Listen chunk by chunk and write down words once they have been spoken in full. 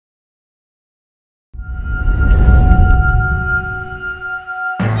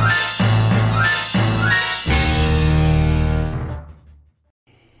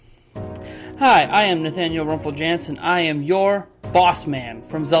Hi, I am Nathaniel Rumpel-Jansen. I am your boss man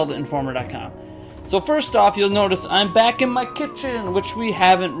from ZeldaInformer.com. So first off, you'll notice I'm back in my kitchen, which we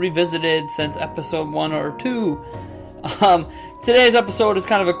haven't revisited since episode 1 or 2. Today's episode is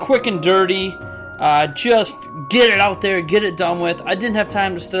kind of a quick and dirty, just get it out there, get it done with. I didn't have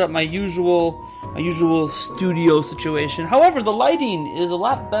time to set up my usual studio situation. However, the lighting is a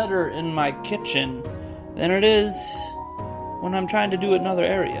lot better in my kitchen than it is when I'm trying to do it in other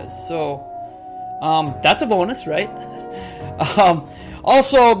areas. So, that's a bonus, right?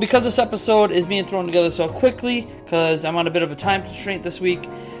 Also, because this episode is being thrown together so quickly, because I'm on a bit of a time constraint this week,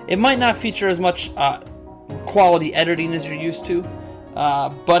 it might not feature as much quality editing as you're used to.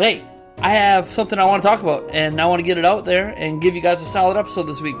 But hey, I have something I want to talk about, and I want to get it out there and give you guys a solid episode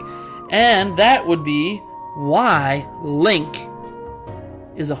this week. And that would be why Link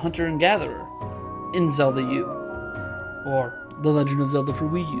is a hunter and gatherer in Zelda U, or The Legend of Zelda for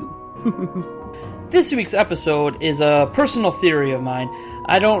Wii U. This week's episode is a personal theory of mine.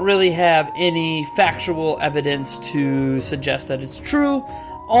 I don't really have any factual evidence to suggest that it's true,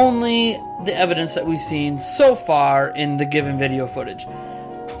 only the evidence that we've seen so far in the given video footage.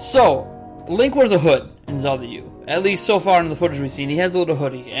 So, Link wears a hood in Zelda U. At least so far in the footage we've seen, he has a little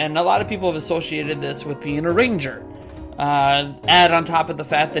hoodie, and a lot of people have associated this with being a ranger. Add on top of the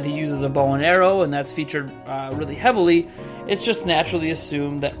fact that he uses a bow and arrow, and that's featured really heavily, it's just naturally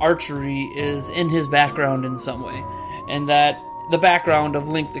assumed that archery is in his background in some way, and that the background of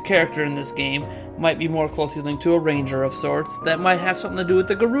Link, the character in this game, might be more closely linked to a ranger of sorts that might have something to do with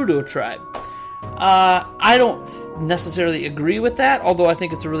the Gerudo tribe. I don't necessarily agree with that, although I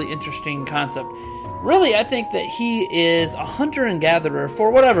think it's a really interesting concept. Really, I think that he is a hunter and gatherer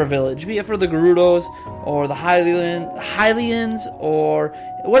for whatever village, be it for the Gerudos, or the Hylians, or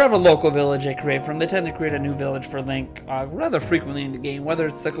whatever local village they create from. They tend to create a new village for Link rather frequently in the game, whether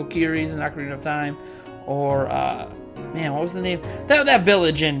it's the Kokiris in Ocarina of Time, or, man, what was the name? That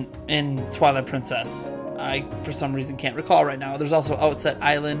village in Twilight Princess. I, for some reason, can't recall right now. There's also Outset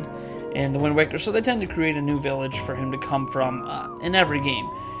Island in the Wind Waker, so they tend to create a new village for him to come from in every game.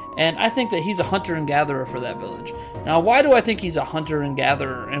 And I think that he's a hunter and gatherer for that village. Now, why do I think he's a hunter and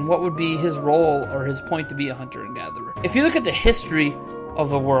gatherer, and what would be his role or his point to be a hunter and gatherer? If you look at the history of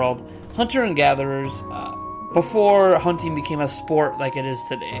the world, hunter and gatherers, before hunting became a sport like it is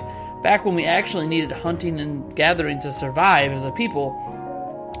today, back when we actually needed hunting and gathering to survive as a people,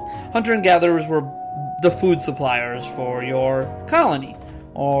 hunter and gatherers were the food suppliers for your colony,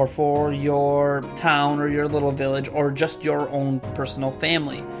 or for your town or your little village, or just your own personal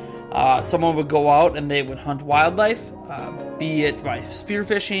family. Someone would go out and they would hunt wildlife, be it by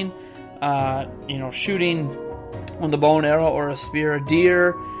spearfishing, shooting with a bow and arrow or a spear a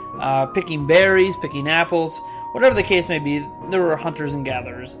deer, picking berries, picking apples, whatever the case may be. There were hunters and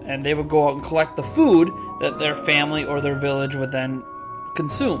gatherers, and they would go out and collect the food that their family or their village would then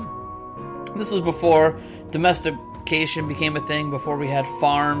consume. This was before domestication became a thing, before we had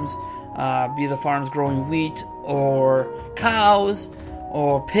farms, be the farms growing wheat or cows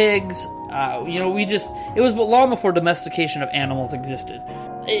or pigs. It was long before domestication of animals existed.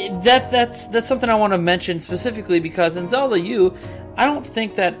 That's something I want to mention specifically because in Zelda U, I don't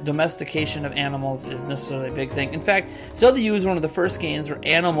think that domestication of animals is necessarily a big thing. In fact, Zelda U is one of the first games where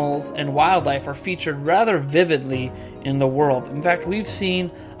animals and wildlife are featured rather vividly in the world. In fact, we've seen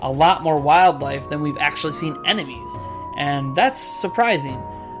a lot more wildlife than we've actually seen enemies, and that's surprising.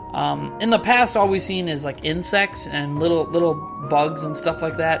 In the past, all we've seen is like insects and little bugs and stuff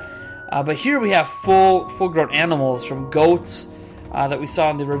like that. But here we have full-grown animals, from goats that we saw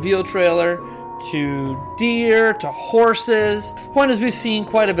in the reveal trailer, to deer, to horses. The point is, we've seen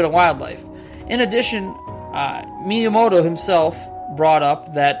quite a bit of wildlife. In addition, Miyamoto himself brought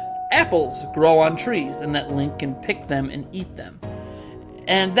up that apples grow on trees and that Link can pick them and eat them.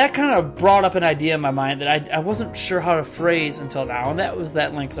 And that kind of brought up an idea in my mind that I wasn't sure how to phrase until now, and that was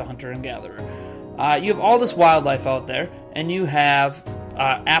that Link's a hunter and gatherer. You have all this wildlife out there, and you have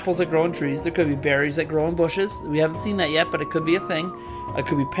apples that grow in trees. There could be berries that grow in bushes. We haven't seen that yet, but it could be a thing. It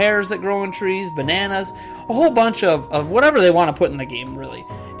could be pears that grow in trees, bananas, a whole bunch of whatever they want to put in the game, really.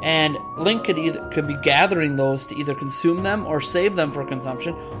 And Link could be gathering those to either consume them or save them for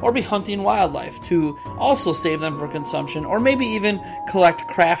consumption, or be hunting wildlife to also save them for consumption, or maybe even collect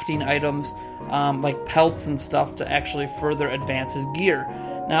crafting items like pelts and stuff to actually further advance his gear.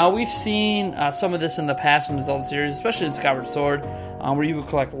 Now, we've seen some of this in the past in the Zelda series, especially in Skyward Sword, where you would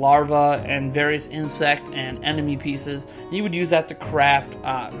collect larvae and various insect and enemy pieces. You would use that to craft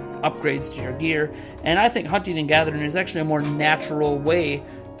upgrades to your gear, and I think hunting and gathering is actually a more natural way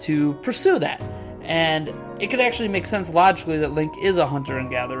to pursue that. And it could actually make sense logically that Link is a hunter and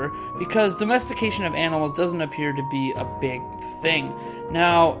gatherer, because domestication of animals doesn't appear to be a big thing.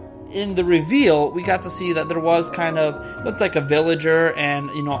 Now, in the reveal, we got to see that there was kind of, looked like a villager and,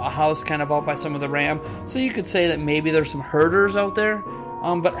 a house kind of out by some of the ram. So you could say that maybe there's some herders out there.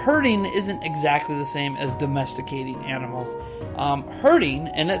 But herding isn't exactly the same as domesticating animals. Herding,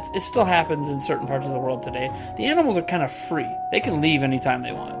 and it still happens in certain parts of the world today, the animals are kind of free. They can leave anytime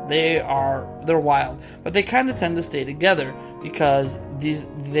they want. They're wild. But they kind of tend to stay together because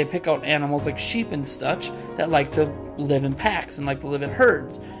they pick out animals like sheep and such that like to live in packs and like to live in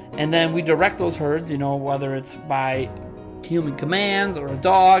herds. And then we direct those herds, whether it's by human commands or a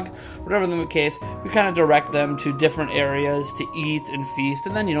dog, whatever the case, we kind of direct them to different areas to eat and feast,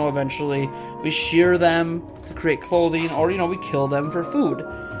 and then eventually we shear them to create clothing, or we kill them for food.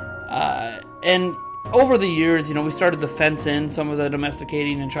 And over the years, we started to fence in some of the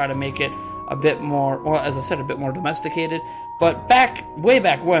domesticating and try to make it a bit more, well, as I said, a bit more domesticated. But way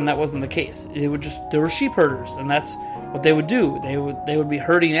back when, that wasn't the case. There were sheep herders, and that's what they would do. They would be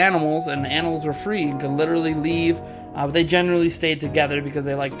herding animals, and the animals were free and could literally leave. But they generally stayed together because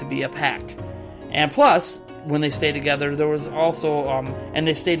they like to be a pack. And plus, when they stayed together, there was also, and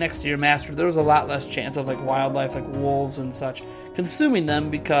they stayed next to your master, there was a lot less chance of like wildlife like wolves and such consuming them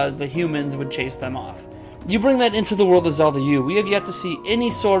because the humans would chase them off. You bring that into the world of Zelda U. We have yet to see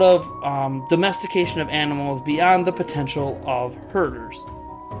any sort of domestication of animals beyond the potential of herders.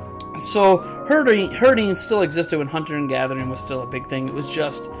 So herding still existed when hunting and gathering was still a big thing. It was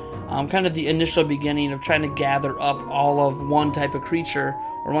just kind of the initial beginning of trying to gather up all of one type of creature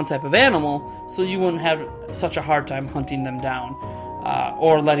or one type of animal, so you wouldn't have such a hard time hunting them down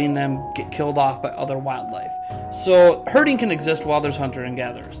or letting them get killed off by other wildlife. So herding can exist while there's hunter and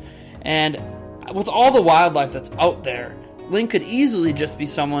gatherers. And with all the wildlife that's out there, Link could easily just be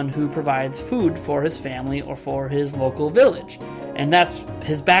someone who provides food for his family or for his local village. And that's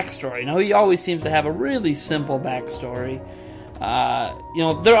his backstory. Now, he always seems to have a really simple backstory.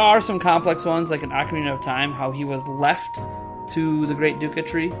 There are some complex ones, like in Ocarina of Time, how he was left to the Great Duca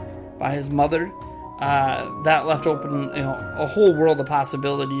Tree by his mother. That left open, a whole world of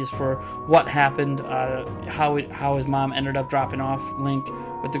possibilities for what happened, how his mom ended up dropping off Link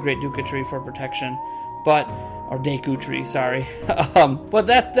with the Great Duca Tree for protection, or Deku Tree, sorry. But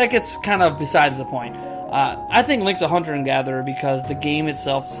that gets kind of besides the point. I think Link's a hunter and gatherer because the game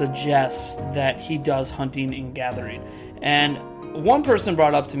itself suggests that he does hunting and gathering. And one person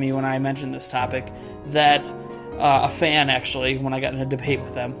brought up to me when I mentioned this topic that a fan, actually, when I got in a debate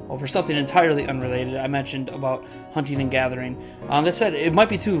with them over something entirely unrelated, I mentioned about hunting and gathering. They said it might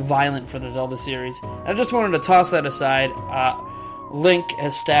be too violent for the Zelda series. I just wanted to toss that aside. Link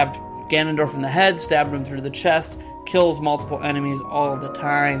has stabbed Ganondorf in the head, stabbed him through the chest, kills multiple enemies all the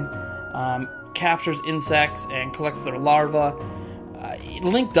time, captures insects and collects their larvae.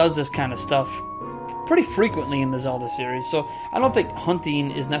 Link does this kind of stuff pretty frequently in the Zelda series, so I don't think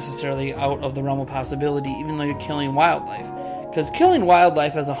hunting is necessarily out of the realm of possibility, even though you're killing wildlife. Because killing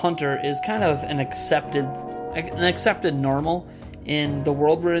wildlife as a hunter is kind of an accepted normal in the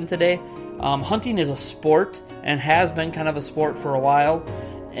world we're in today. Hunting is a sport, and has been kind of a sport for a while,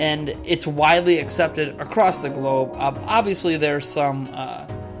 and it's widely accepted across the globe. Obviously, there's some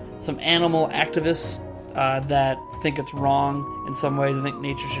animal activists that think it's wrong in some ways. I think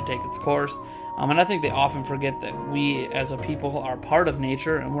nature should take its course. And I think they often forget that we as a people are part of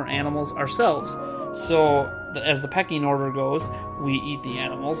nature and we're animals ourselves. So as the pecking order goes, we eat the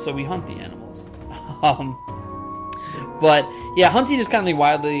animals, so we hunt the animals. But yeah, hunting is kind of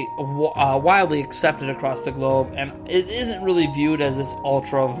widely accepted across the globe, and it isn't really viewed as this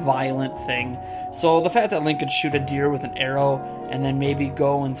ultra-violent thing. So the fact that Link could shoot a deer with an arrow and then maybe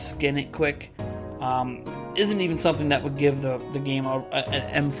go and skin it quick isn't even something that would give the game an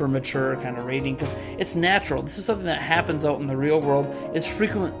M for mature kind of rating, because it's natural. This is something that happens out in the real world. It's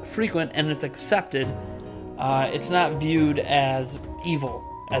frequent, and it's accepted. It's not viewed as evil,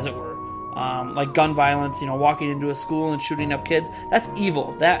 as it were. Like gun violence, walking into a school and shooting up kids, that's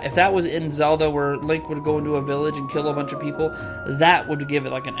evil. If that was in Zelda where Link would go into a village and kill a bunch of people, that would give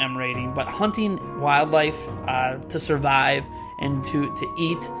it like an M rating. But hunting wildlife to survive and to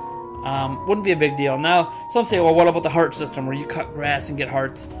eat wouldn't be a big deal. Now, some say, well, what about the heart system where you cut grass and get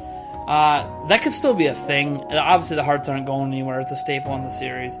hearts? That could still be a thing. Obviously, the hearts aren't going anywhere. It's a staple in the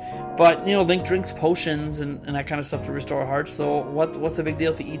series. But, Link drinks potions and that kind of stuff to restore hearts. So what's the big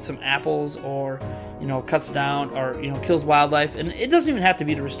deal if he eats some apples or, cuts down or, kills wildlife? And it doesn't even have to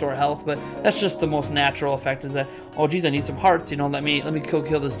be to restore health, but that's just the most natural effect is that, oh, geez, I need some hearts. Let me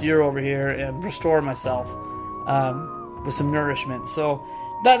kill this deer over here and restore myself with some nourishment. So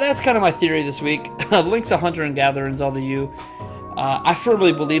that's kind of my theory this week. Link's a hunter and gatherer in Zelda U. I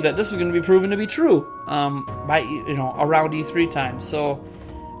firmly believe that this is going to be proven to be true by around E3 time. So,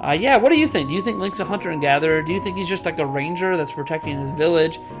 yeah, what do you think? Do you think Link's a hunter and gatherer? Do you think he's just like a ranger that's protecting his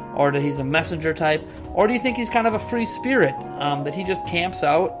village, or that he's a messenger type, or do you think he's kind of a free spirit that he just camps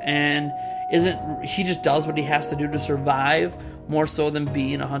out and he just does what he has to do to survive, more so than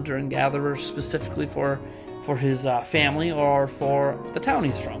being a hunter and gatherer specifically for his family or for the town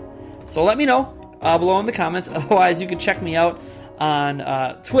he's from? So let me know below in the comments. Otherwise, you can check me out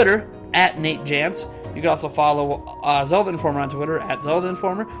on Twitter at NateJance. You can also follow Zelda Informer on Twitter at Zelda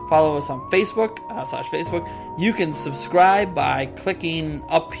Informer. Follow us on Facebook /Facebook. You can subscribe by clicking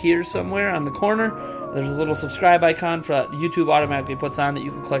up here somewhere on the corner. There's a little subscribe icon for YouTube automatically puts on that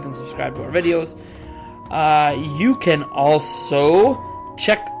you can click and subscribe to our videos. You can also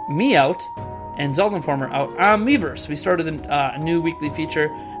check me out and Zelda Informer out on Miiverse. We started a new weekly feature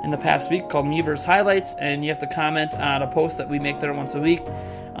in the past week called Miiverse Highlights, and you have to comment on a post that we make there once a week,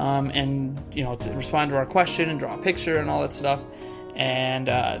 and to respond to our question and draw a picture and all that stuff. And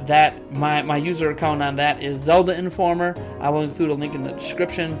that my user account on that is Zelda Informer. I will include a link in the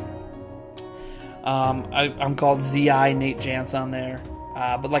description. I'm called ZI Nate Jance on there.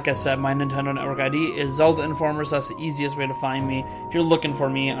 But like I said, my Nintendo Network ID is Zelda Informer, so that's the easiest way to find me if you're looking for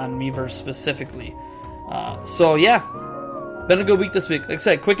me on Miiverse specifically. So yeah, been a good week this week. Like I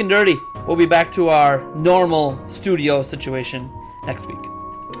said, quick and dirty. We'll be back to our normal studio situation next week.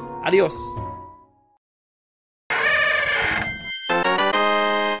 Adios.